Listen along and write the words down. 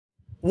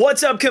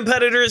What's up,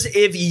 competitors?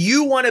 If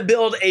you want to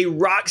build a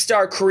rock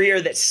star career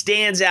that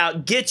stands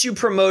out, gets you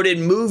promoted,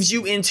 moves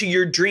you into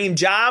your dream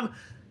job,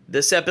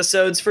 this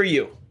episode's for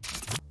you.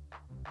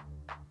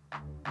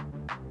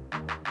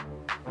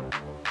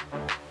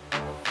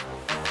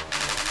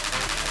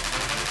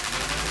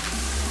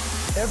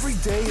 Every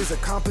day is a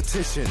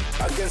competition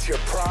against your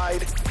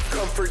pride,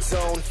 comfort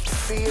zone,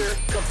 fear,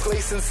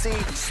 complacency,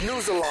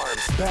 snooze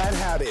alarms, bad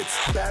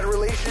habits, bad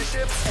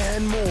relationships,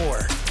 and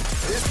more.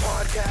 This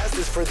podcast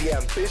is for the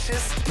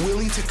ambitious,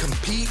 willing to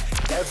compete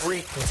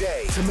every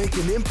day to make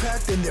an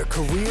impact in their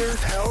career,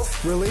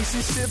 health,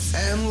 relationships,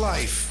 and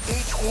life.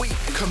 Each week,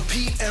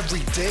 Compete Every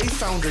Day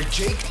founder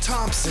Jake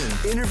Thompson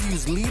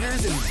interviews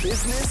leaders in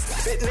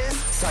business, fitness,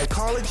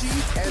 psychology,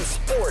 and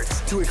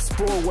sports to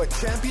explore what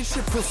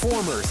championship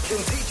performers can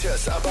teach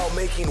us about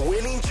making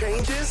winning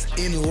changes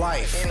in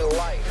life.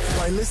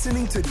 By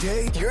listening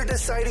today, you're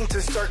deciding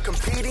to start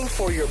competing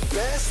for your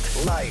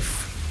best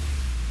life.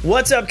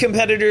 What's up,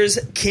 competitors?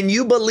 Can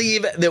you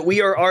believe that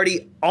we are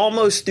already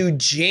almost through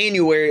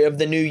January of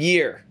the new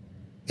year?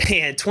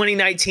 Man,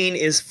 2019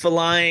 is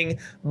flying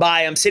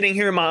by. I'm sitting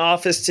here in my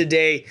office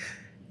today,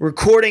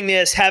 recording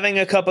this, having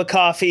a cup of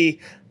coffee.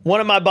 One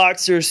of my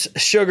boxers,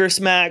 Sugar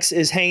Smacks,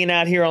 is hanging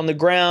out here on the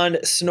ground,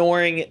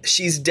 snoring.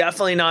 She's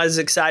definitely not as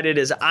excited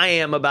as I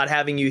am about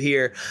having you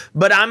here,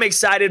 but I'm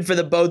excited for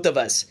the both of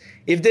us.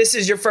 If this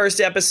is your first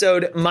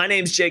episode, my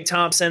name's Jake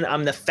Thompson.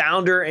 I'm the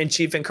founder and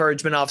chief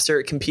encouragement officer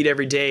at Compete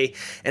Every Day,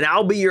 and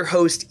I'll be your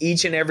host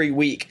each and every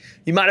week.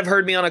 You might have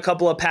heard me on a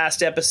couple of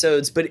past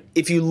episodes, but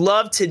if you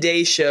love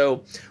today's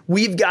show,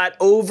 we've got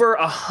over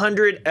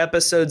 100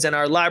 episodes in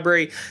our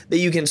library that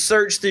you can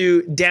search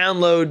through,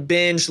 download,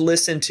 binge,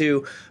 listen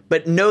to,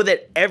 but know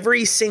that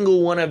every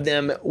single one of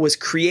them was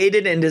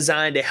created and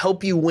designed to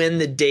help you win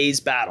the day's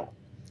battle.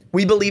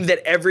 We believe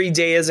that every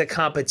day is a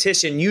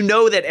competition. You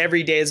know that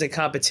every day is a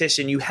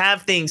competition. You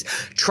have things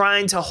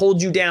trying to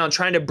hold you down,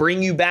 trying to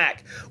bring you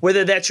back,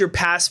 whether that's your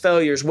past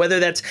failures, whether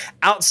that's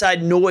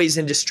outside noise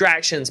and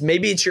distractions.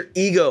 Maybe it's your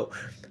ego.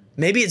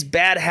 Maybe it's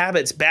bad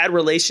habits, bad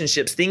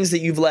relationships, things that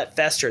you've let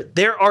fester.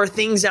 There are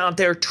things out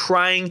there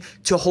trying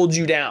to hold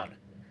you down.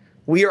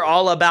 We are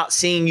all about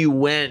seeing you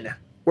win.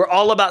 We're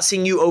all about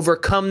seeing you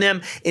overcome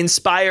them,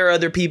 inspire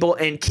other people,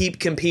 and keep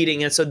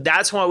competing. And so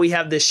that's why we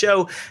have this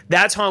show.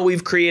 That's why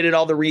we've created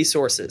all the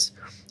resources.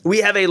 We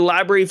have a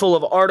library full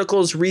of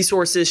articles,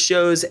 resources,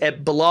 shows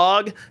at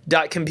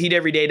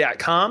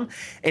blog.competeeveryday.com.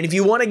 And if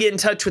you want to get in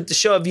touch with the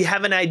show, if you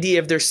have an idea,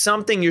 if there's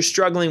something you're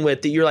struggling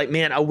with that you're like,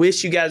 man, I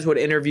wish you guys would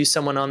interview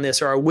someone on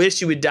this, or I wish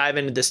you would dive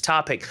into this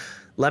topic,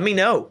 let me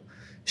know.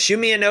 Shoot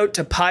me a note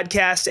to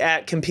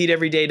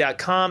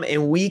podcast@competeeveryday.com,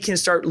 and we can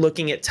start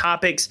looking at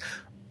topics,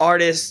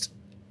 artists,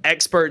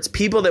 experts,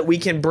 people that we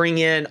can bring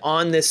in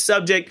on this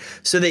subject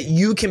so that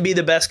you can be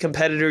the best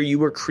competitor you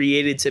were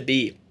created to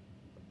be.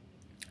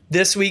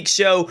 This week's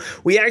show,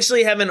 we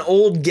actually have an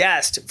old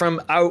guest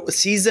from our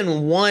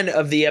season 1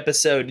 of the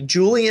episode,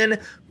 Julian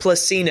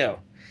Placino.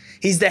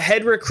 He's the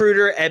head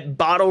recruiter at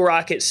Bottle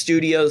Rocket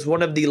Studios,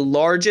 one of the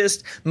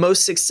largest,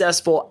 most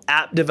successful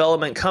app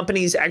development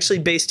companies, actually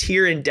based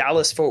here in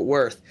Dallas-Fort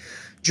Worth.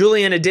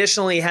 Julian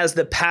additionally has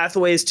the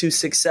Pathways to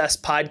Success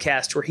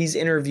podcast, where he's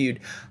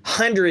interviewed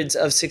hundreds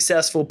of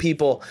successful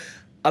people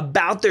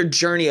about their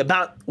journey,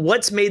 about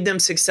what's made them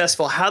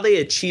successful, how they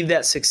achieve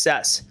that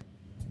success.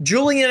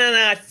 Julian and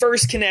I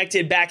first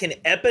connected back in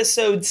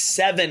episode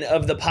 7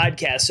 of the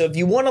podcast. So if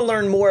you want to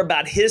learn more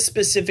about his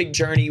specific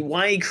journey,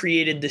 why he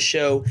created the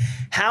show,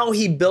 how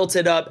he built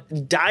it up,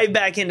 dive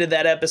back into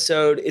that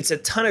episode. It's a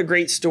ton of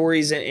great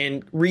stories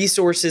and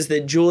resources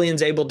that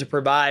Julian's able to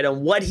provide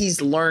on what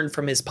he's learned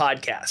from his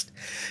podcast.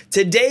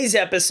 Today's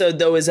episode,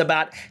 though, is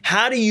about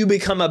how do you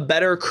become a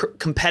better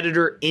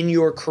competitor in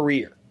your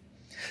career.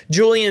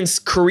 Julian's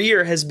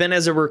career has been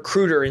as a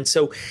recruiter, and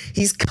so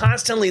he's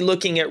constantly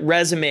looking at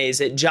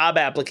resumes, at job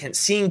applicants,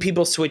 seeing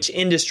people switch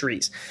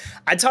industries.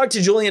 I talked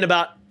to Julian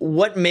about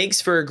what makes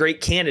for a great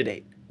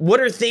candidate. What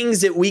are things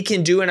that we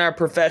can do in our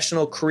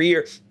professional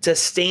career to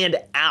stand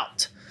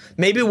out?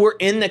 Maybe we're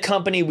in the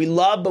company we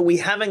love, but we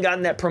haven't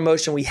gotten that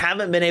promotion. We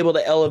haven't been able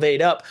to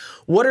elevate up.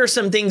 What are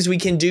some things we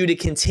can do to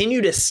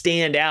continue to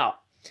stand out?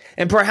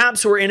 And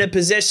perhaps we're in a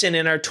position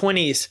in our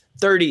 20s,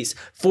 30s,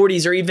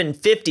 40s, or even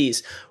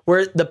 50s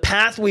where the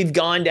path we've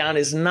gone down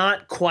is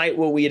not quite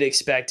what we had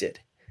expected.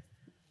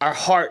 Our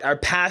heart, our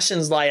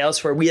passions lie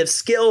elsewhere. We have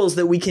skills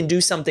that we can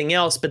do something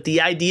else, but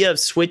the idea of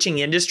switching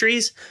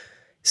industries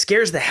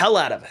scares the hell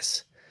out of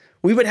us.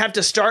 We would have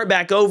to start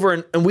back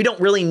over, and we don't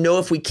really know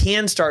if we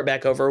can start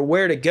back over or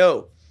where to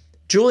go.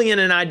 Julian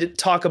and I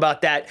talk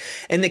about that,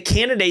 and the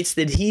candidates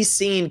that he's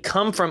seen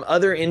come from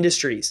other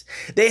industries.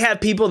 They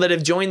have people that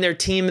have joined their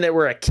team that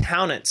were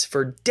accountants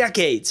for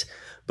decades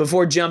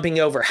before jumping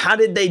over. How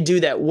did they do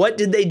that? What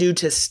did they do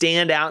to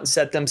stand out and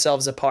set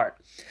themselves apart?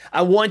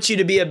 I want you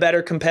to be a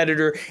better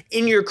competitor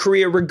in your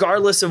career,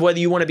 regardless of whether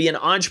you want to be an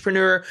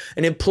entrepreneur,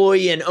 an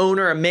employee, an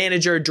owner, a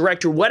manager, a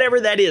director,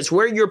 whatever that is,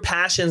 where your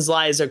passions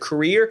lie as a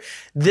career.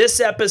 This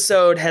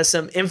episode has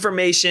some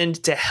information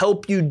to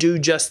help you do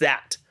just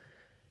that.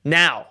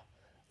 Now,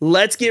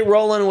 Let's get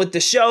rolling with the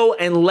show,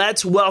 and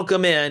let's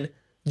welcome in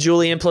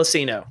Julian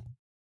Placino.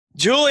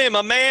 Julian,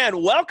 my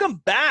man,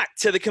 welcome back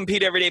to the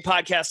Compete Everyday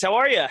podcast. How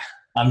are you?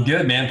 I'm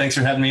good, man. Thanks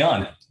for having me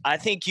on. I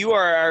think you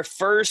are our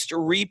first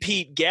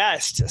repeat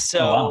guest.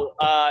 So,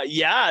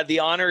 the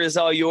honor is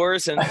all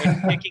yours and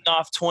kicking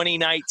off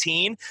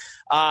 2019.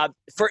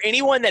 For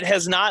anyone that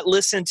has not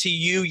listened to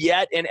you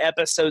yet in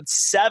episode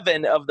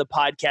 7 of the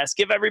podcast,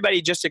 give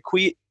everybody just a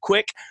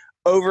quick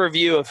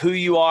overview of who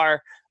you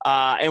are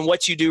and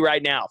what you do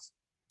right now.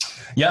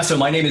 Yeah, so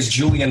my name is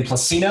Julian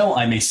Placino.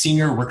 I'm a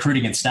senior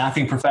recruiting and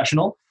staffing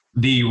professional,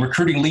 the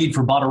recruiting lead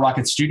for Bottle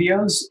Rocket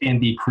Studios,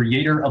 and the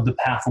creator of the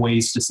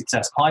Pathways to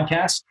Success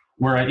podcast,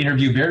 where I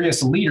interview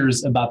various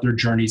leaders about their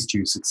journeys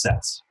to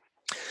success.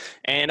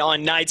 And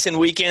on nights and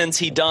weekends,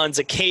 he dons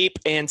a cape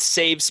and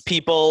saves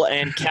people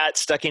and cats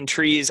stuck in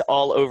trees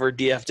all over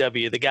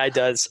DFW. The guy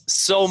does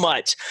so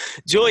much.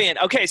 Julian,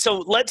 okay, so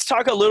let's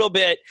talk a little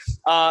bit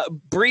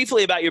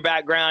briefly about your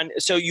background.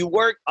 So you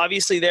work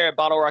obviously there at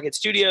Bottle Rocket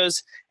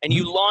Studios, and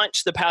you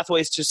launched the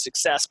Pathways to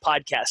Success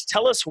podcast.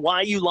 Tell us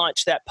why you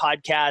launched that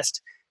podcast.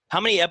 How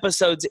many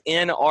episodes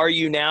in are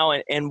you now?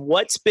 And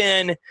what's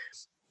been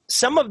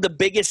some of the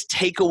biggest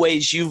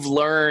takeaways you've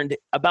learned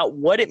about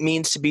what it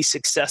means to be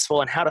successful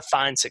and how to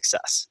find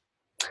success?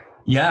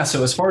 Yeah,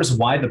 so as far as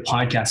why the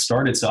podcast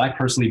started, so I've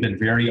personally been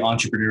very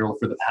entrepreneurial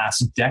for the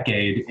past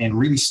decade and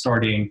really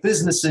starting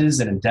businesses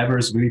and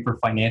endeavors really for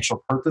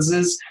financial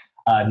purposes,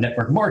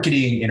 network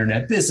marketing,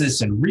 internet business,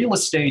 and real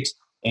estate.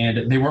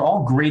 And they were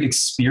all great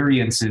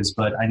experiences,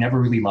 but I never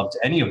really loved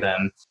any of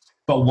them.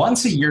 But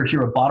once a year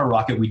here at Bottle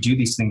Rocket, we do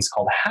these things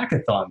called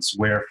hackathons,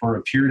 where for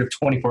a period of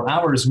 24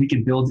 hours, we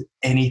can build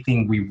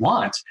anything we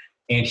want.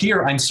 And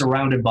here I'm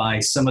surrounded by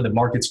some of the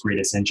market's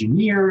greatest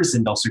engineers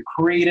and also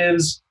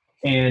creatives.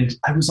 And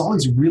I was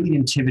always really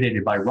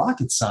intimidated by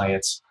rocket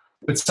science.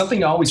 But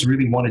something I always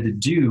really wanted to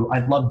do,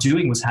 I loved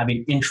doing, was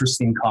having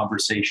interesting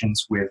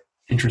conversations with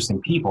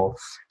interesting people.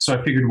 So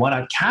I figured, why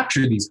not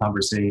capture these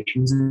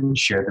conversations and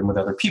share them with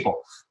other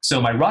people? So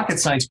my rocket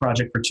science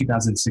project for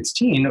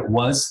 2016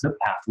 was the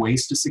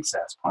Pathways to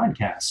Success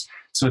podcast.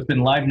 So it's been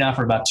live now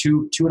for about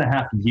two and a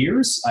half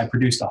years. I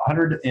produced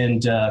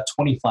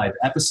 125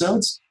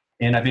 episodes,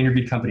 and I've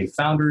interviewed company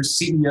founders,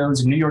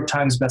 CEOs, New York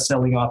Times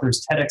bestselling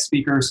authors, TEDx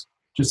speakers,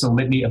 just a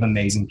litany of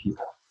amazing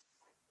people.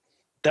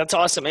 That's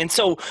awesome. And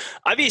so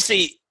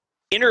obviously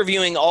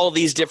interviewing all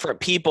these different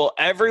people,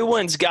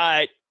 everyone's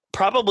got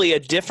probably a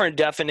different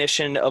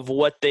definition of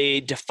what they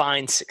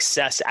define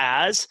success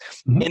as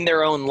in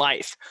their own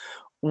life.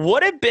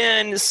 What have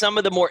been some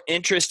of the more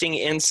interesting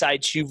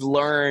insights you've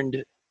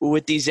learned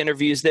with these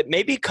interviews that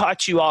maybe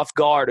caught you off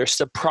guard or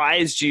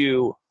surprised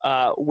you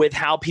with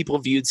how people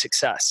viewed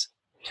success?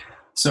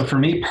 So for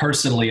me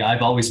personally,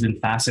 I've always been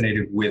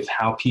fascinated with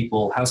how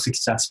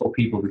successful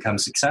people become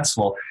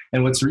successful.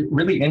 And what's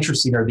really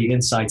interesting are the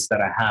insights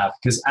that I have,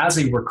 because as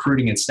a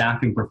recruiting and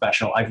staffing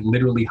professional, I've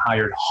literally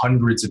hired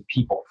hundreds of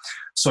people.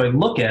 So I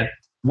look at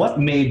what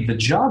made the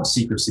job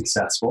seeker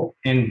successful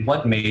and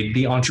what made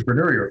the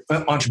entrepreneur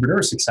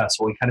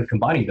successful, and kind of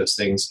combining those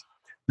things.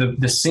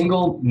 The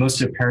single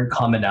most apparent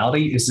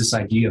commonality is this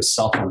idea of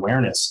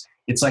self-awareness.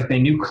 It's like they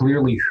knew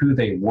clearly who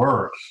they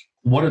were.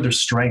 What are their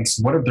strengths?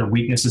 What are their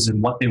weaknesses,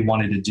 and what they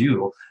wanted to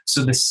do?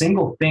 So the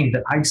single thing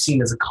that I've seen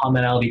as a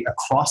commonality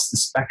across the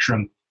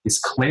spectrum is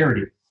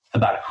clarity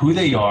about who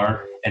they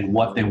are and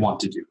what they want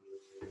to do.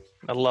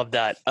 I love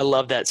that. I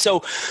love that.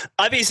 So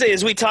obviously,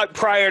 as we talked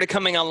prior to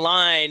coming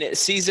online,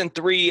 season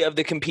 3 of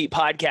the Compete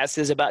podcast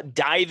is about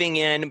diving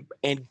in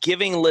and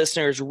giving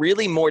listeners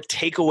really more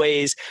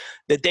takeaways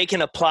that they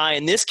can apply,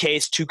 in this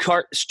case, to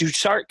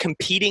start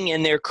competing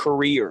in their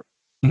career.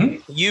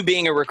 Mm-hmm. You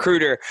being a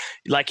recruiter,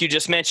 like you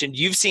just mentioned,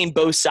 you've seen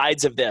both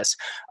sides of this.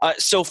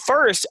 So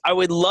first, I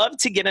would love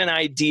to get an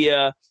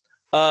idea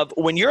of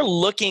when you're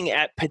looking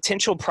at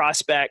potential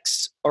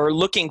prospects or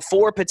looking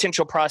for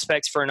potential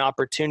prospects for an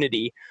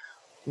opportunity,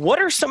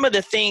 what are some of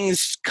the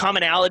things,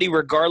 commonality,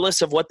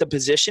 regardless of what the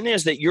position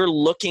is, that you're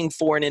looking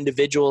for in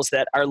individuals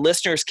that our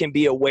listeners can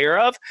be aware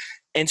of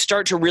and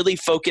start to really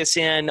focus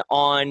in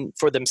on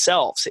for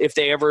themselves if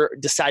they ever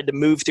decide to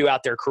move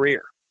throughout their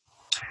career?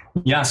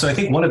 Yeah, so I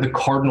think one of the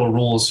cardinal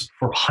rules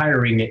for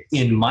hiring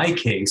in my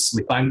case,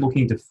 if I'm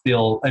looking to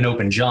fill an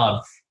open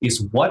job,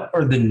 is what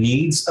are the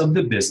needs of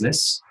the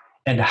business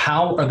and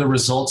how are the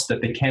results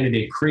that the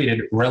candidate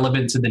created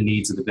relevant to the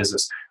needs of the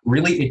business?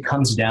 Really, it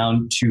comes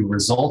down to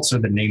results are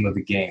the name of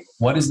the game.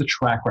 What is the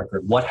track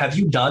record? What have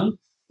you done?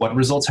 What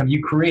results have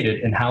you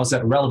created? And how is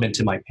that relevant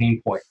to my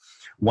pain point?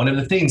 One of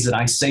the things that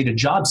I say to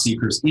job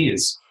seekers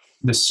is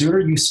the sooner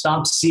you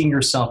stop seeing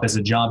yourself as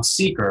a job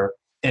seeker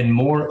and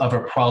more of a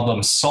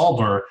problem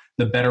solver,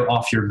 the better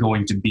off you're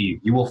going to be.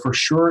 You will for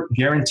sure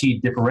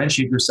guaranteed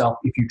differentiate yourself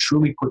if you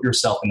truly put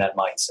yourself in that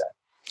mindset.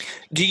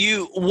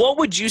 What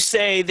would you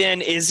say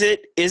then, is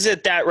it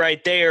that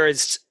right there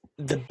is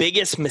the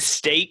biggest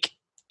mistake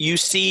you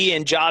see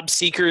in job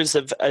seekers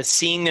of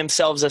seeing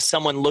themselves as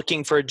someone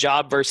looking for a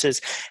job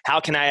versus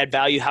how can I add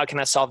value? How can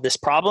I solve this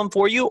problem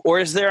for you? Or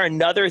is there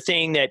another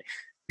thing that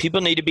people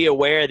need to be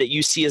aware that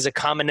you see as a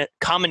common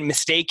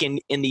mistake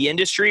in the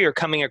industry or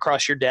coming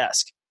across your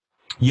desk?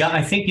 Yeah,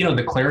 I think,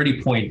 the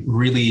clarity point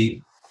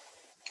really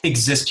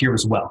exists here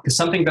as well. Because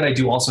something that I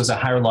do also is I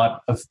hire a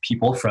lot of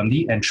people from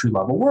the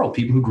entry-level world,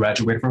 people who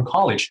graduated from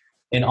college.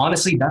 And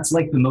honestly, that's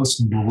like the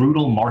most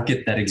brutal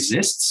market that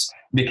exists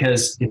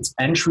because it's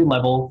entry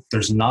level.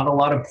 There's not a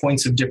lot of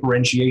points of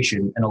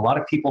differentiation. And a lot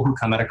of people who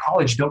come out of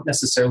college don't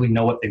necessarily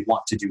know what they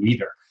want to do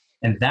either.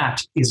 And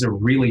that is a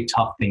really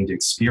tough thing to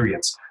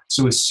experience.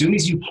 So as soon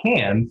as you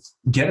can,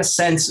 get a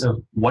sense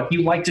of what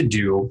you like to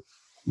do,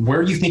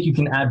 where you think you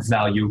can add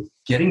value,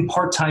 getting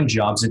part-time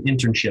jobs and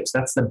internships.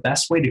 That's the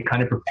best way to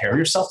kind of prepare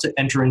yourself to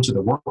enter into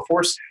the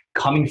workforce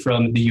coming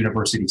from the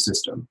university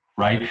system,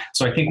 right?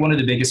 So I think one of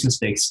the biggest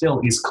mistakes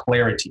still is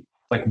clarity.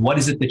 Like, what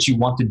is it that you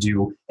want to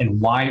do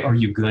and why are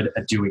you good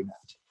at doing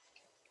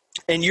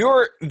that? And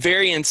you're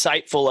very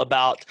insightful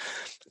about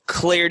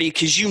clarity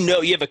because you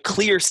have a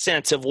clear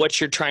sense of what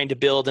you're trying to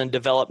build and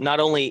develop, not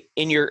only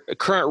in your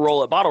current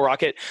role at Bottle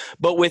Rocket,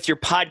 but with your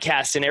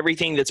podcast and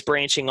everything that's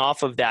branching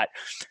off of that.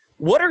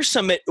 What are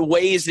some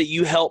ways that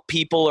you help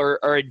people or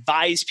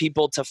advise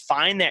people to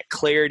find that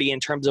clarity in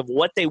terms of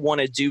what they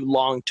want to do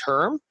long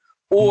term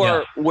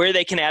or where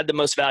they can add the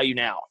most value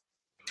now?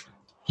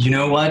 You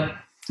know what,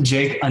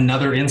 Jake,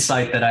 another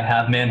insight that I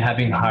have, man,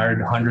 having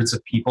hired hundreds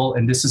of people,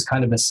 and this is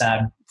kind of a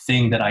sad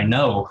thing that I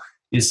know,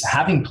 is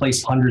having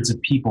placed hundreds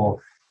of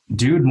people,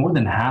 dude, more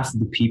than half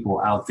of the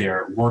people out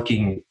there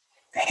working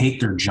hate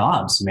their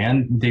jobs,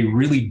 man. They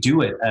really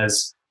do it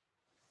as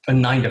a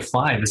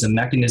 9-to-5 as a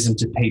mechanism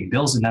to pay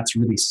bills. And that's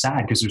really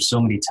sad because there's so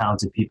many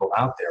talented people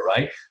out there,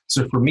 right?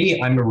 So for me,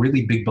 I'm a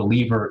really big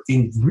believer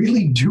in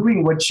really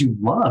doing what you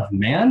love,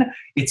 man.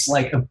 It's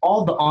like of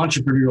all the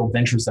entrepreneurial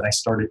ventures that I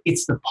started,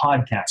 it's the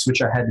podcast,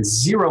 which I had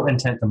zero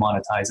intent to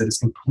monetize. That has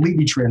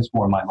completely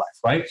transformed my life,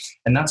 right?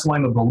 And that's why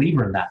I'm a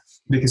believer in that.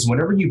 Because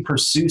whenever you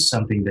pursue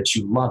something that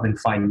you love and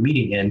find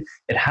meaning in,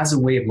 it has a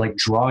way of like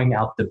drawing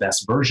out the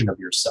best version of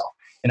yourself.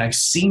 And I've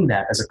seen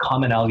that as a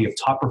commonality of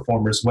top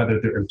performers,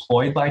 whether they're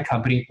employed by a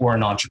company or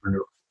an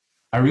entrepreneur.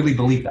 I really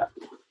believe that.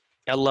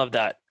 I love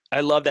that.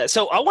 I love that.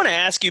 So I want to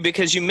ask you,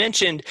 because you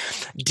mentioned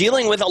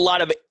dealing with a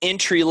lot of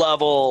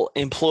entry-level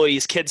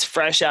employees, kids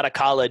fresh out of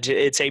college.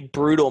 It's a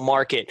brutal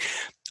market.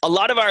 A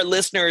lot of our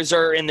listeners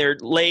are in their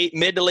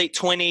mid to late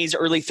 20s,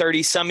 early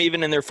 30s, some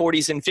even in their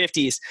 40s and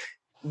 50s.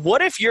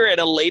 What if you're at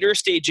a later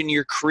stage in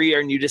your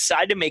career and you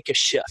decide to make a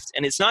shift?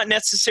 And it's not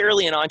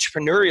necessarily an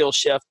entrepreneurial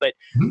shift, but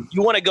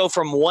you want to go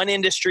from one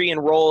industry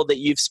and role that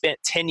you've spent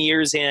 10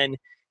 years in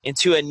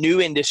into a new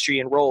industry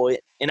and role.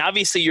 And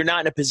obviously you're not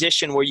in a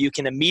position where you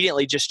can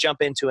immediately just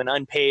jump into an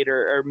unpaid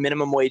or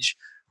minimum wage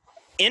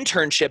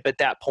internship at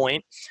that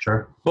point.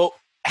 Sure. But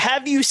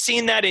have you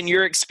seen that in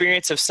your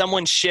experience of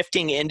someone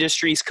shifting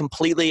industries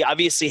completely,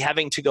 obviously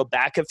having to go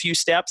back a few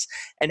steps,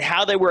 and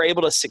how they were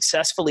able to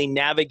successfully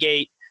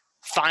navigate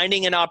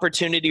finding an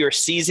opportunity or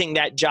seizing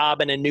that job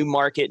in a new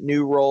market,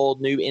 new role,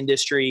 new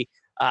industry,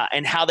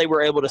 and how they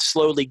were able to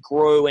slowly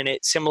grow in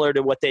it, similar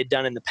to what they'd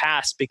done in the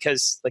past?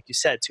 Because like you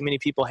said, too many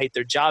people hate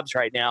their jobs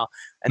right now,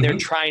 and they're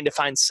trying to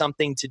find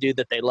something to do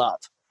that they love.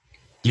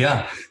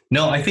 Yeah,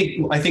 no, I think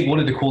one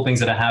of the cool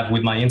things that I have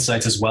with my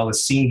insights as well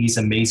is seeing these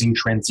amazing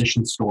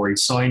transition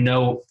stories. So I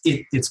know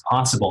it's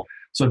possible.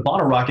 So at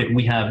Bottle Rocket,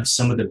 we have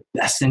some of the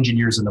best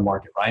engineers in the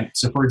market, right?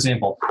 So for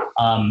example,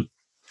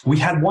 we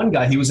had one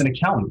guy, he was an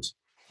accountant.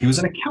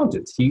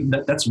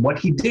 That's what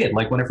he did.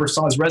 Like when I first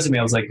saw his resume,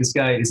 I was like, this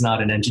guy is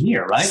not an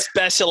engineer, right?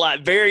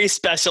 Very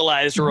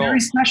specialized role. Very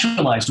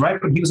specialized, right?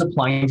 But he was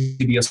applying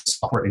to be a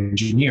software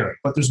engineer.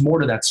 But there's more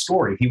to that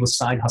story. He was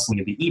side hustling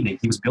in the evening.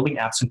 He was building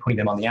apps and putting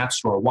them on the App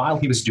Store while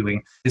he was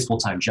doing his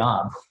full-time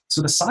job.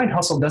 So the side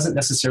hustle doesn't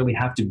necessarily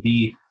have to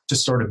be to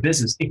start a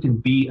business. It can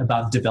be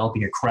about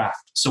developing a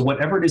craft. So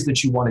whatever it is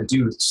that you want to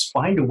do,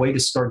 find a way to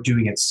start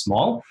doing it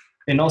small.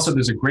 And also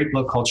there's a great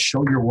book called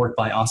Show Your Work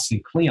by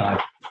Austin Kleon.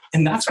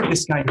 And that's what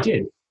this guy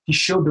did. He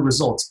showed the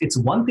results. It's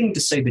one thing to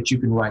say that you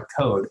can write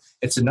code.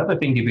 It's another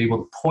thing to be able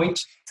to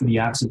point to the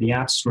apps at the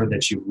App Store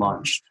that you've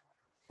launched.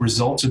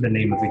 Results are the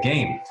name of the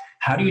game.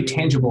 How do you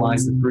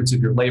tangibilize the fruits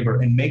of your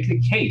labor and make the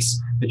case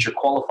that you're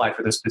qualified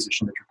for this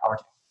position that you're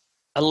targeting?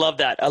 I love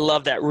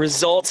that.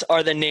 Results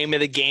are the name of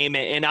the game.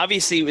 And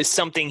obviously it was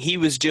something he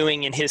was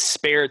doing in his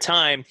spare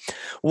time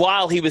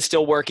while he was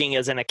still working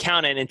as an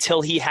accountant,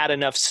 until he had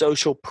enough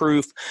social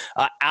proof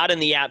out in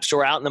the App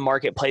Store, out in the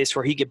marketplace,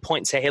 where he could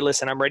point and say, hey,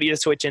 listen, I'm ready to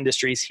switch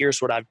industries. Here's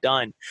what I've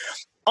done.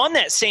 On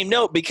that same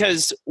note,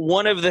 because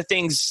one of the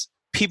things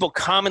people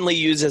commonly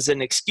use as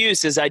an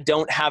excuse is I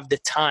don't have the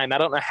time. I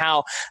don't know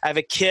how. I have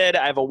a kid,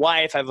 I have a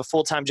wife, I have a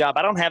full-time job.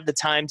 I don't have the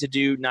time to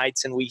do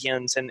nights and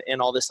weekends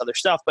and all this other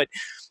stuff. But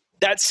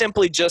that's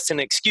simply just an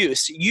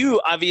excuse.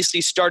 You obviously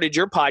started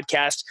your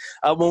podcast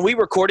when we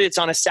recorded. It's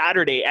on a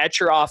Saturday at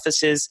your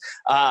offices.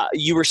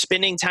 You were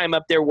spending time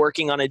up there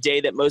working on a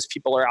day that most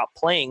people are out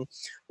playing.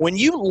 When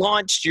you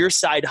launched your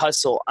side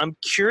hustle, I'm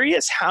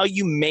curious how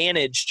you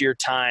managed your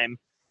time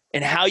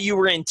and how you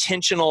were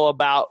intentional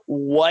about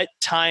what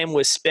time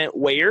was spent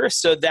where,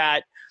 so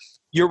that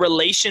your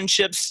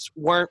relationships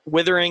weren't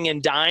withering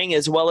and dying,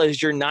 as well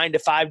as your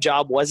 9-to-5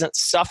 job wasn't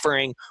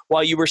suffering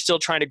while you were still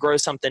trying to grow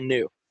something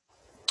new?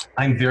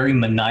 I'm very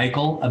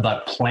maniacal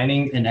about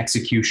planning and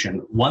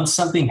execution. Once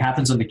something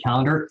happens on the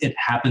calendar, it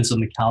happens on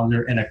the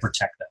calendar, and I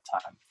protect that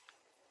time.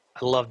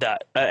 I love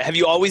that. Have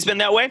you always been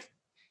that way?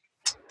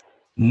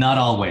 Not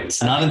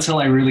always. Not until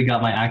I really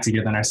got my act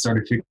together and I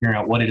started figuring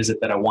out what it is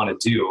that I want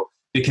to do.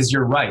 Because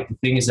you're right. The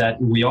thing is that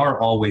we are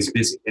always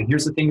busy. And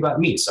here's the thing about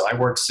me. So I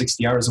work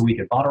 60 hours a week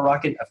at Bottle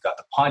Rocket. I've got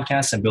the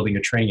podcast. I'm building a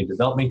training and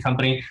development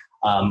company.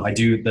 I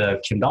do the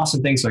Kim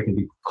Dawson thing so I can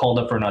be called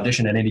up for an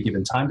audition at any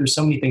given time. There's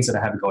so many things that I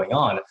have going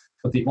on.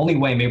 But the only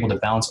way I'm able to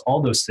balance all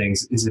those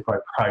things is if I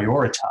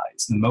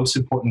prioritize the most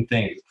important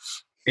thing.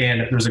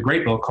 And there's a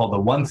great book called The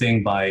One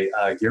Thing by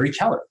Gary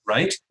Keller,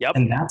 right? Yep.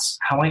 And that's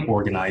how I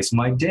organize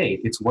my day.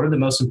 It's what are the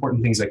most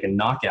important things I can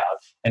knock out,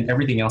 and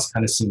everything else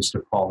kind of seems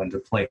to fall into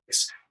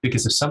place.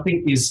 Because if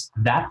something is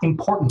that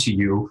important to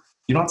you,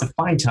 you don't have to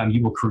find time,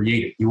 you will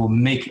create it. You will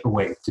make a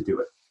way to do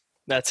it.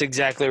 That's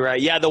exactly right.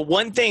 Yeah, The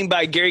One Thing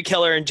by Gary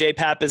Keller and Jay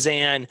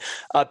Papasan,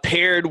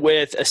 paired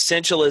with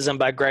Essentialism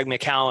by Greg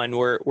McKeown,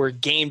 were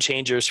game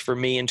changers for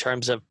me in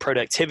terms of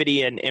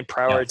productivity and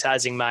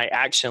prioritizing my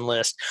action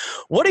list.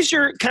 What does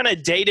your kind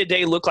of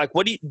day-to-day look like?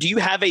 What do you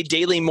have a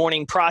daily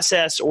morning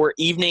process or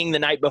evening the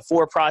night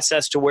before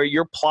process to where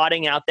you're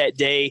plotting out that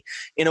day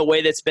in a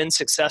way that's been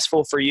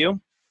successful for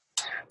you?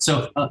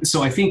 So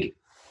I think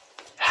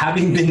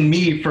having been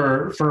me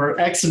for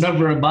X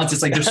number of months,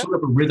 it's like there's sort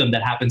of a rhythm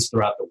that happens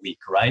throughout the week,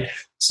 right?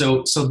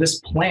 So this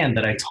plan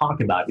that I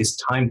talk about is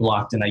time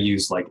blocked, and I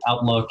use like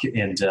Outlook,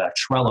 and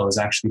Trello is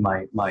actually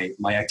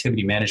my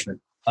activity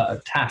management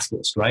task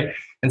list, right?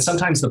 And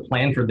sometimes the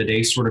plan for the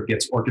day sort of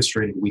gets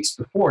orchestrated weeks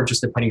before,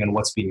 just depending on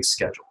what's being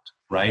scheduled,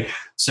 right?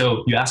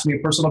 So you asked me a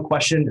personal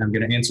question, I'm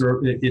going to answer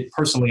it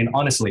personally and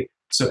honestly.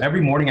 So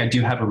every morning I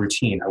do have a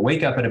routine. I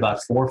wake up at about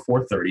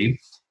 4:30,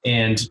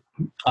 and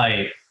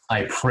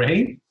I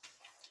pray,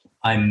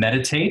 I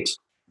meditate,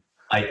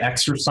 I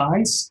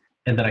exercise,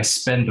 and then I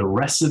spend the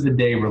rest of the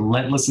day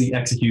relentlessly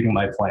executing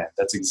my plan.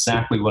 That's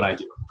exactly what I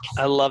do.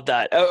 I love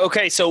that.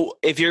 Okay, so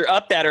if you're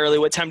up that early,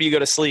 what time do you go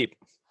to sleep?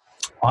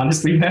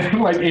 Honestly, man,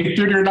 like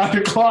 8:30 or 9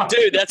 o'clock.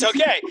 Dude, that's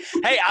okay.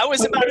 Hey, I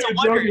was about to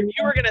wonder if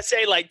you were going to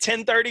say like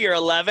 10:30 or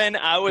 11.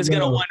 I was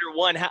going to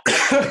wonder,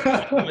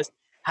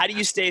 how do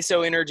you stay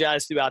so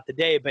energized throughout the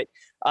day? But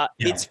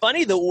it's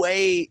funny the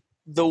way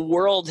the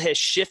world has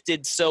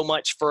shifted so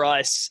much for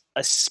us,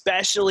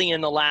 especially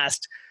in the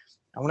last,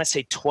 I want to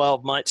say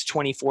 12 months,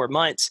 24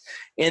 months,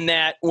 in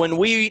that when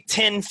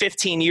 10,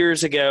 15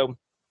 years ago,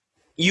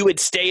 you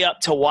would stay up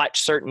to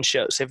watch certain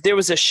shows. If there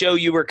was a show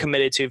you were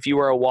committed to, if you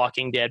were a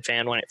Walking Dead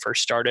fan when it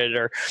first started,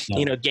 or,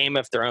 Game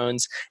of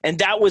Thrones, and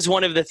that was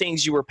one of the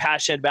things you were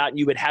passionate about and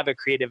you would have a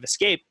creative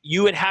escape,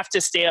 you would have to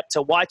stay up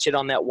to watch it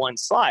on that one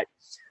slot.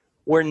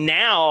 Where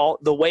now,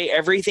 the way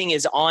everything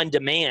is on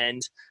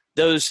demand,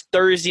 those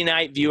Thursday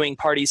night viewing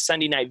parties,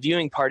 Sunday night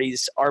viewing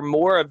parties are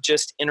more of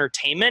just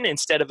entertainment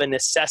instead of a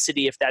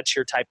necessity if that's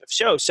your type of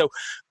show. So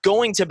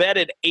going to bed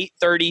at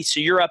 8:30, so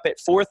you're up at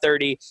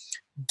 4:30,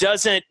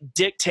 doesn't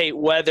dictate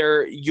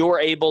whether you're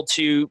able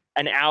to,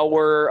 an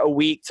hour a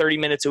week, 30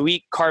 minutes a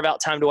week, carve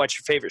out time to watch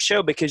your favorite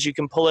show, because you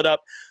can pull it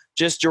up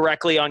just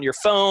directly on your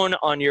phone,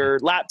 on your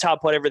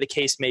laptop, whatever the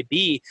case may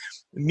be.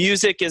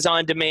 Music is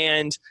on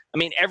demand. I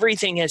mean,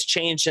 everything has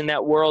changed in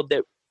that world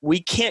that we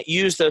can't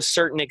use those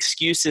certain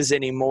excuses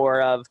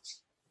anymore of,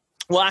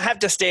 well, I have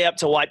to stay up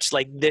to watch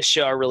like this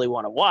show I really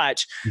want to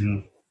watch.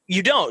 Mm-hmm.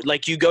 You don't.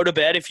 Like, you go to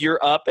bed if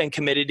you're up and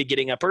committed to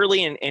getting up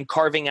early and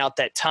carving out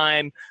that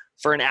time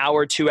for an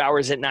hour, 2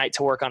 hours at night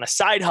to work on a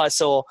side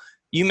hustle.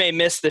 You may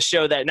miss the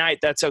show that night.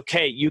 That's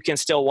okay. You can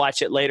still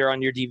watch it later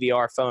on your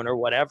DVR phone or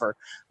whatever.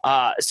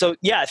 So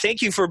yeah,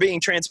 thank you for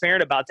being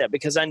transparent about that,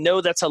 because I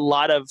know that's a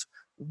lot of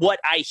what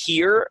I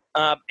hear.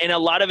 And a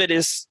lot of it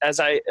is, as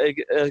I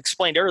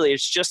explained earlier,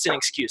 it's just an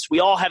excuse. We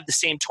all have the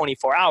same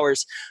 24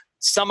 hours.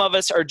 Some of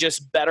us are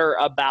just better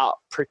about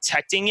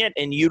protecting it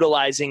and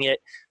utilizing it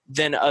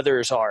than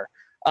others are.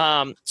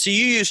 So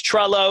you use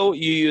Trello,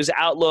 you use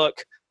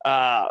Outlook.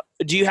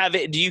 Do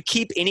you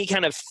keep any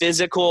kind of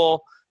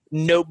physical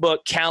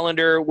notebook,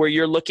 calendar where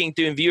you're looking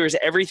through and viewers,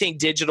 everything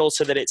digital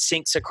so that it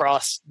syncs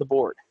across the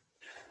board?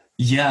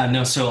 Yeah,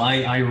 no. So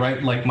I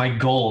write like my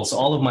goals.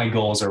 All of my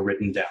goals are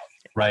written down,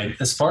 right?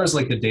 As far as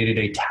like the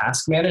day-to-day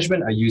task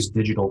management, I use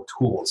digital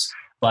tools.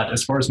 But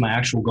as far as my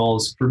actual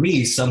goals, for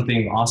me,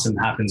 something awesome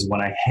happens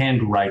when I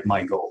handwrite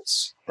my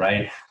goals,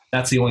 right?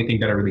 That's the only thing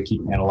that I really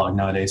keep analog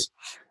nowadays.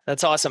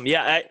 That's awesome.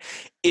 Yeah,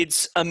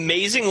 it's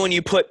amazing when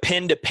you put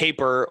pen to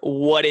paper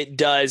what it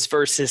does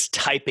versus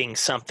typing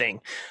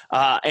something.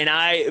 And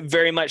I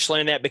very much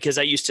learned that because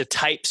I used to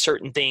type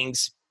certain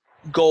things,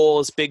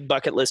 goals, big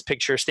bucket list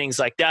pictures, things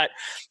like that,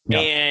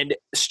 and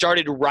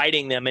started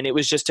writing them. And it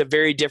was just a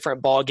very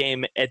different ball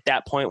game at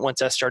that point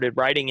once I started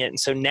writing it. And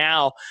so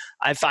now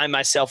I find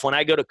myself, when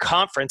I go to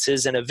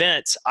conferences and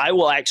events, I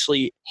will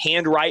actually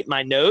handwrite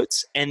my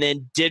notes and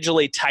then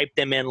digitally type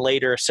them in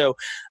later. So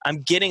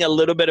I'm getting a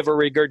little bit of a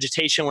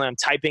regurgitation when I'm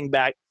typing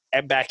back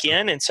back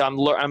in. And so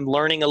I'm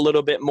learning a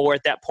little bit more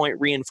at that point,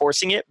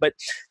 reinforcing it. But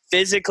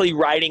physically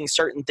writing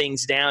certain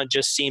things down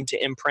just seemed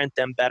to imprint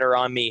them better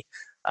on me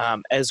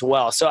as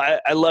well. So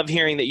I love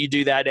hearing that you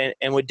do that,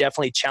 and would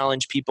definitely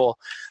challenge people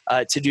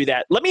to do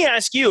that. Let me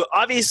ask you,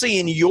 obviously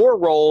in your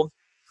role,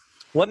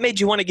 what made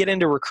you want to get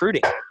into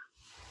recruiting?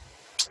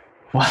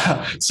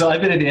 Wow. So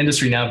I've been in the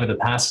industry now for the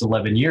past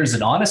 11 years.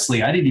 And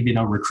honestly, I didn't even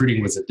know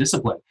recruiting was a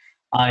discipline.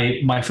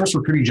 My first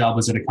recruiting job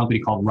was at a company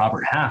called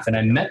Robert Half, and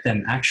I met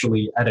them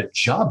actually at a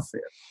job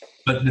fair.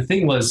 But the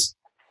thing was,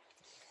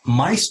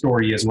 my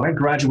story is when I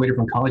graduated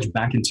from college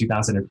back in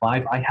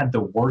 2005, I had the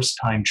worst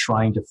time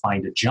trying to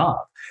find a job.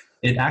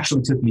 It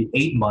actually took me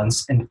 8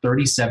 months and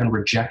 37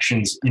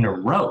 rejections in a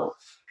row.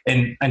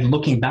 And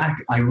looking back,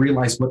 I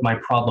realized what my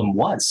problem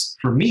was.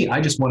 For me, I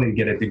just wanted to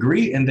get a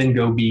degree and then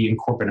go be in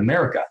corporate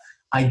America.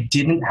 I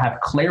didn't have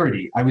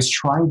clarity. I was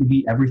trying to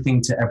be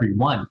everything to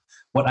everyone.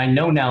 What I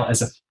know now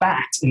as a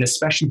fact, and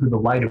especially through the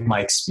light of my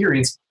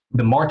experience,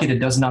 the market, it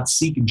does not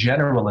seek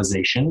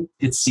generalization,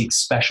 it seeks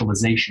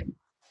specialization.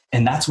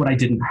 And that's what I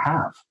didn't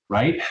have,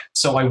 right?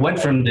 So I went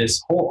from this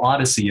whole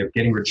odyssey of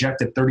getting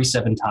rejected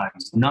 37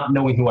 times, not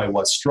knowing who I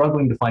was,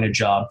 struggling to find a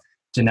job,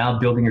 to now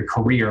building a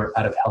career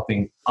out of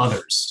helping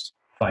others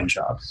find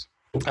jobs.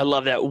 I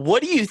love that.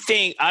 What do you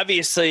think?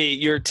 Obviously,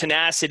 your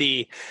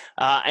tenacity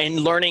and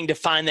learning to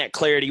find that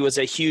clarity was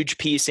a huge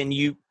piece in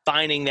you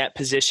finding that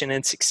position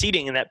and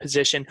succeeding in that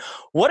position.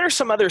 What are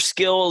some other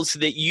skills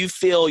that you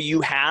feel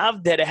you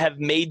have that have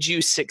made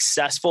you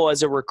successful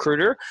as a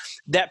recruiter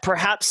that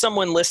perhaps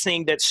someone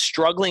listening that's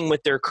struggling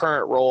with their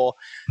current role,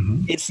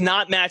 it's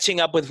not matching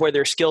up with where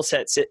their skill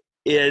sets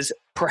is?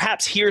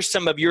 Perhaps here's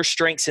some of your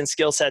strengths and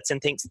skill sets and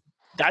thinks,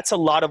 that's a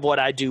lot of what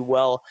I do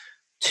well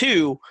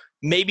too.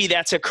 Maybe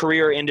that's a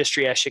career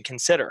industry I should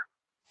consider.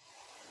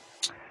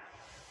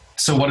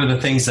 So what are the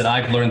things that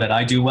I've learned that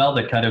I do well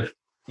that kind of...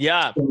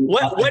 Yeah.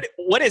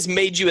 What has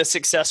made you a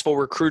successful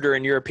recruiter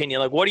in your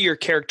opinion? Like, what are your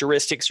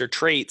characteristics or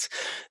traits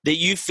that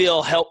you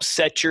feel help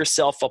set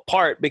yourself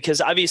apart?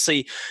 Because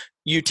obviously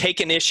you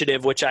take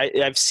initiative, which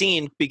I've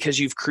seen because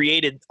you've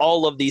created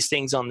all of these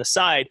things on the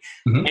side.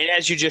 And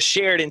as you just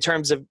shared in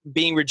terms of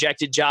being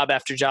rejected job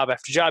after job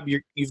after job,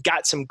 you've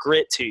got some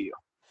grit to you.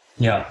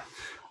 Yeah.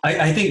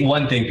 I think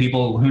one thing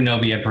people who know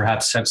me and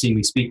perhaps have seen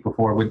me speak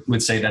before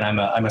would say that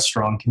I'm a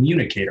strong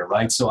communicator,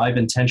 right? So I've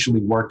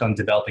intentionally worked on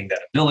developing that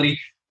ability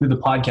through the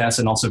podcast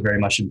and also very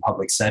much in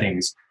public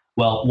settings.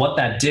 Well, what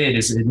that did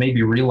is it made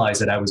me realize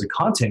that I was a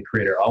content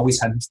creator. I always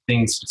had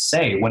things to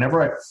say.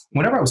 Whenever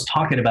I was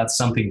talking about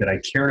something that I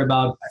cared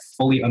about, I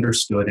fully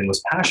understood and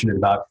was passionate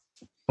about,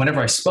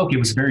 whenever I spoke, it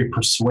was very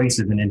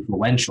persuasive and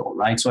influential,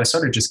 right? So I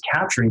started just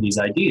capturing these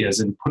ideas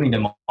and putting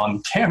them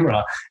on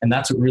camera, and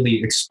that's what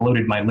really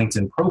exploded my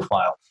LinkedIn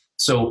profile.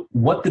 So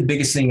what the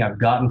biggest thing I've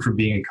gotten from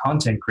being a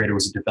content creator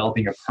was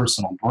developing a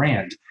personal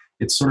brand.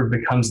 It sort of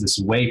becomes this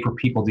way for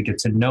people to get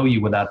to know you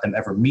without them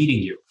ever meeting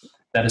you.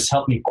 That has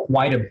helped me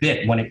quite a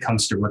bit when it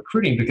comes to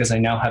recruiting because I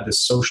now have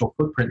this social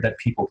footprint that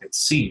people can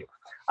see.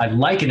 I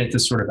liken it to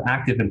sort of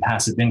active and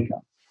passive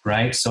income.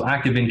 Right? So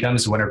active income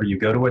is whenever you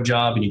go to a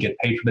job and you get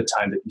paid for the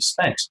time that you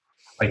spent.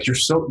 Like your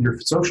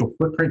social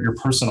footprint, your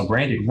personal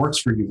brand, it works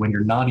for you when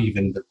you're not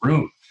even in the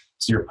room.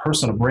 So your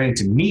personal brand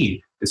to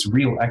me is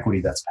real equity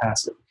that's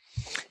passive.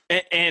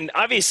 And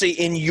obviously,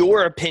 in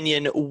your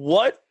opinion,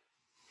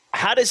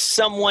 how does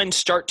someone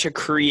start to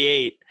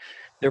create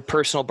their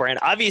personal brand?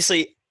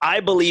 Obviously, I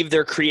believe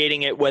they're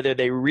creating it whether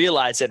they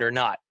realize it or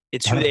not.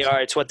 It's who they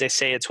are. It's what they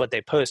say. It's what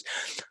they post.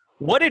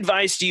 What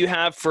advice do you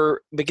have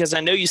because I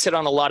know you sit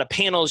on a lot of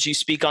panels, you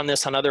speak on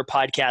this on other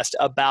podcasts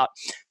about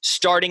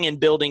starting and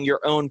building your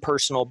own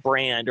personal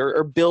brand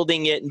or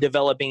building it and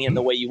developing it in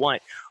the way you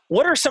want.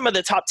 What are some of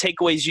the top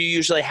takeaways you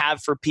usually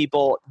have for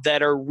people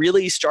that are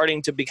really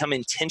starting to become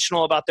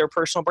intentional about their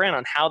personal brand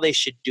on how they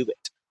should do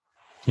it?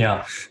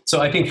 Yeah.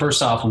 So I think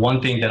first off,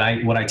 one thing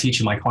that what I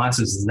teach in my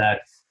classes is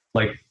that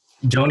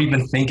don't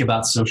even think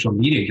about social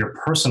media. Your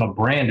personal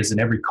brand is in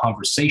every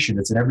conversation.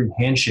 It's in every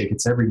handshake.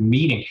 It's every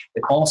meeting.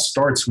 It all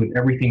starts with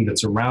everything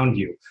that's around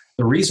you.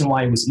 The reason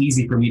why it was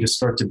easy for me to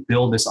start to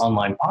build this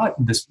online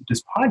this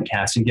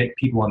podcast and get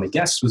people on the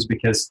guests was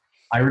because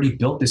I already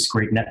built this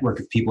great network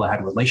of people I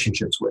had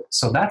relationships with.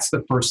 So that's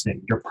the first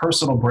thing. Your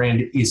personal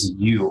brand is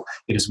you.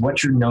 It is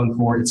what you're known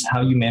for. It's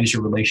how you manage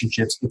your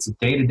relationships. It's a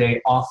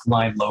day-to-day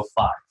offline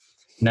lo-fi.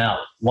 Now,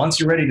 once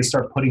you're ready to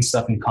start putting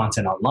stuff in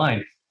content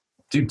online,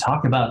 dude,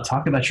 talk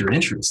about your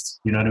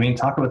interests. You know what I mean?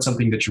 Talk about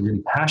something that you're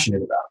really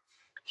passionate about.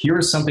 Here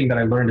is something that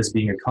I learned as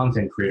being a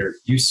content creator.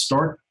 You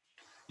start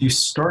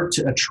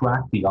to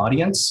attract the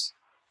audience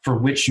for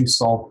which you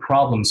solve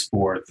problems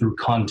for through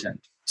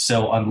content.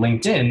 So on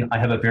LinkedIn, I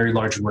have a very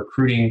large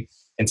recruiting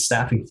and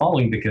staffing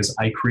following because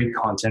I create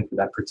content for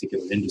that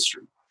particular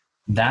industry.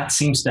 That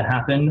seems to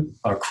happen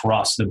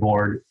across the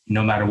board,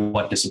 no matter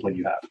what discipline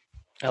you have.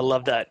 I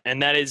love that.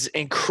 And that is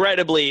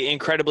incredibly,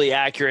 incredibly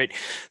accurate,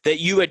 that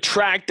you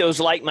attract those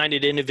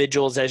like-minded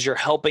individuals as you're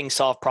helping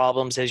solve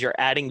problems, as you're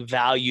adding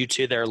value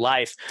to their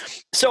life.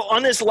 So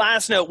on this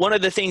last note, one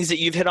of the things that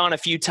you've hit on a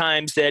few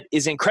times that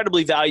is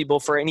incredibly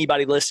valuable for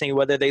anybody listening,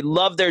 whether they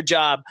love their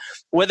job,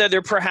 whether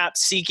they're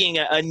perhaps seeking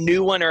a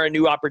new one or a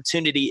new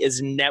opportunity,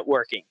 is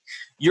networking.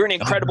 You're an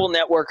incredible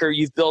networker.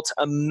 You've built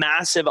a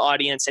massive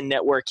audience and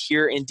network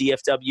here in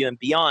DFW and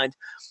beyond.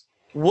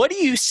 What do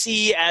you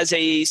see as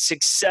a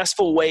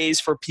successful ways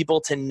for people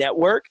to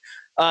network?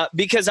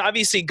 Because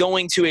obviously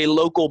going to a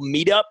local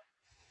meetup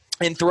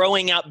and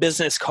throwing out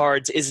business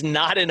cards is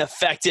not an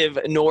effective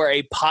nor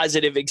a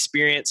positive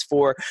experience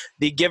for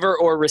the giver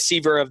or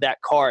receiver of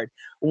that card.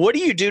 What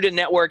do you do to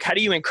network? How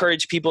do you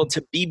encourage people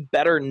to be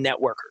better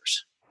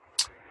networkers?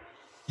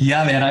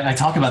 Yeah, man, I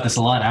talk about this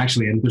a lot,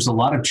 actually. And there's a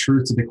lot of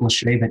truth to the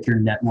cliche that your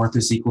net worth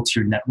is equal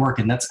to your network.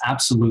 And that's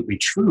absolutely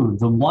true.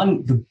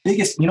 The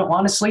biggest,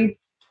 honestly,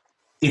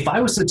 if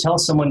I was to tell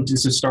someone to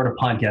start a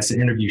podcast,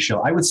 an interview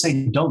show, I would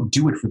say, don't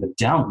do it for the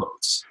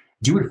downloads.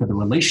 Do it for the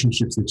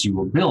relationships that you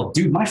will build.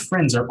 Dude, my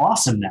friends are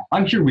awesome now.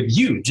 I'm here with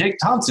you, Jake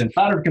Thompson,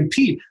 founder of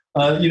Compete,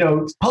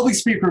 public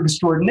speaker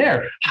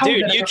extraordinaire.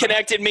 Dude, you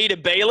connected me to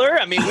Baylor.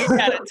 I mean, we've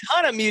had a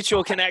ton of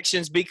mutual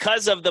connections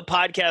because of the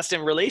podcast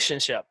and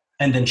relationship.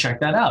 And then check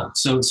that out.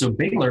 So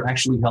Baylor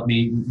actually helped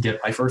me get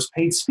my first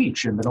paid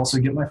speech and then also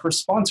get my first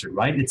sponsor,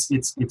 right?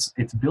 It's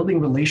building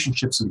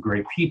relationships with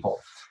great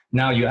people.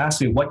 Now, you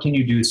asked me, what can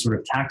you do sort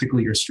of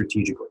tactically or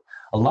strategically?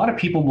 A lot of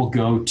people will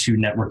go to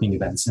networking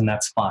events, and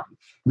that's fine.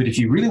 But if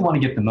you really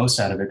want to get the most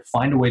out of it,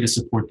 find a way to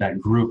support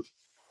that group,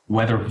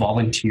 whether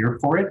volunteer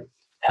for it,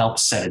 help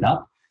set it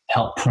up,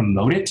 help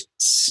promote it,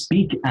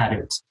 speak at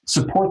it,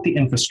 support the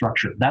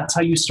infrastructure. That's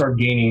how you start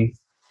gaining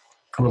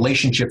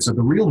relationships. Of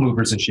the real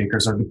movers and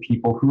shakers are the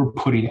people who are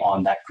putting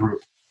on that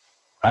group,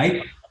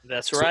 right?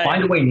 That's right. So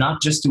find a way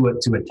not just to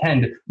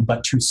attend,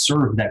 but to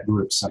serve that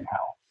group somehow.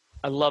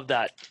 I love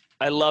that.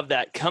 I love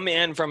that. Come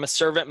in from a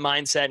servant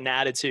mindset and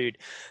attitude.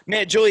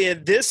 Man,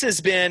 Julian, this has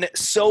been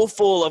so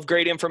full of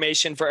great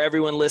information for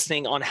everyone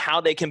listening on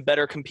how they can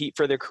better compete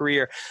for their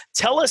career.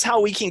 Tell us how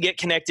we can get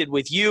connected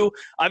with you.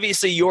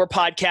 Obviously, your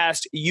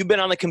podcast, you've been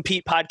on the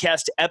Compete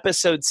podcast,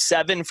 episode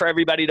 7 for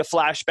everybody to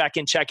flash back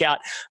and check out.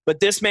 But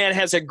this man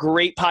has a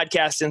great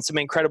podcast and some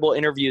incredible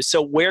interviews.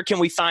 So where can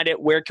we find it?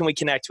 Where can we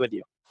connect with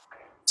you?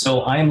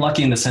 So I am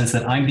lucky in the sense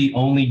that I'm the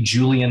only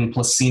Julian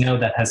Placino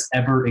that has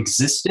ever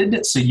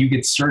existed. So you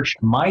could search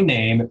my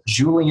name,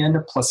 Julian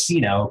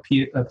Placino,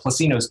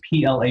 Placino's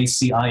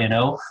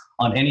Placino,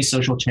 on any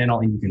social channel,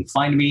 and you can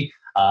find me.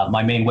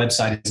 My main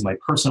website is my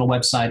personal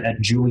website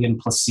at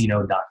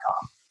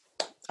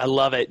julianplacino.com. I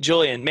love it.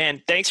 Julian,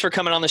 man, thanks for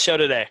coming on the show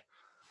today.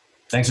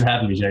 Thanks for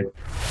having me, Jake.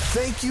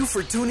 Thank you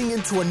for tuning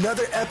into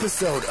another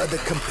episode of the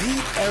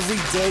Compete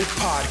Everyday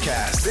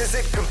Podcast.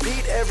 Visit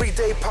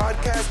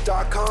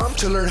CompeteEverydayPodcast.com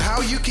to learn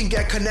how you can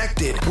get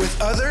connected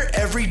with other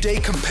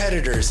everyday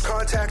competitors,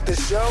 contact the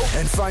show,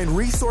 and find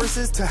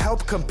resources to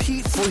help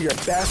compete for your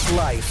best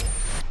life.